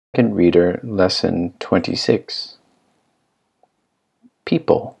Second Reader, Lesson 26.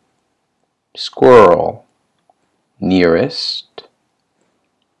 People. Squirrel. Nearest.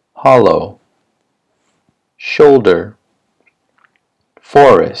 Hollow. Shoulder.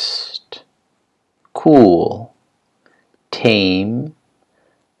 Forest. Cool. Tame.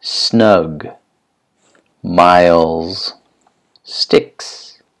 Snug. Miles.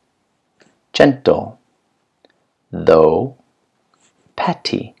 Sticks. Gentle. Though.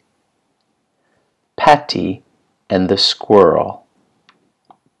 Patty. Patty and the Squirrel.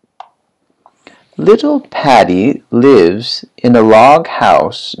 Little Patty lives in a log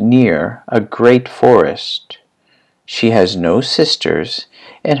house near a great forest. She has no sisters,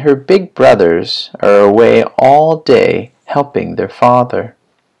 and her big brothers are away all day helping their father.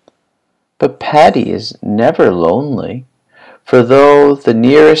 But Patty is never lonely, for though the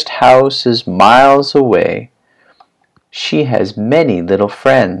nearest house is miles away, she has many little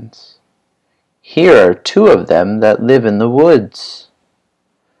friends. Here are two of them that live in the woods.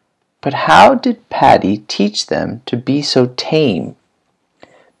 But how did Patty teach them to be so tame?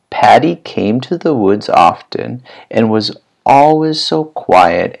 Patty came to the woods often and was always so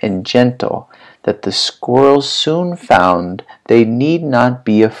quiet and gentle that the squirrels soon found they need not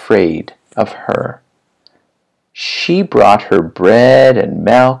be afraid of her. She brought her bread and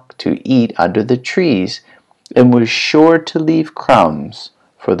milk to eat under the trees and was sure to leave crumbs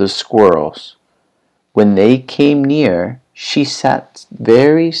for the squirrels. When they came near, she sat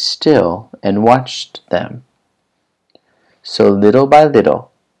very still and watched them. So little by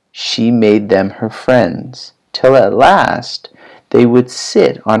little, she made them her friends, till at last they would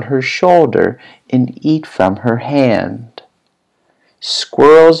sit on her shoulder and eat from her hand.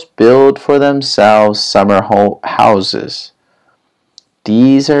 Squirrels build for themselves summer houses.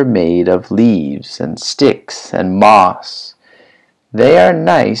 These are made of leaves and sticks and moss. They are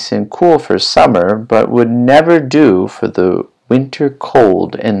nice and cool for summer, but would never do for the winter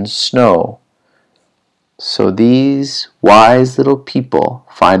cold and snow. So these wise little people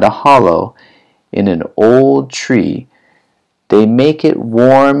find a hollow in an old tree. They make it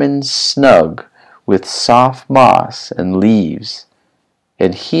warm and snug with soft moss and leaves.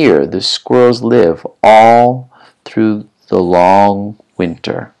 And here the squirrels live all through the long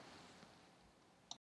winter.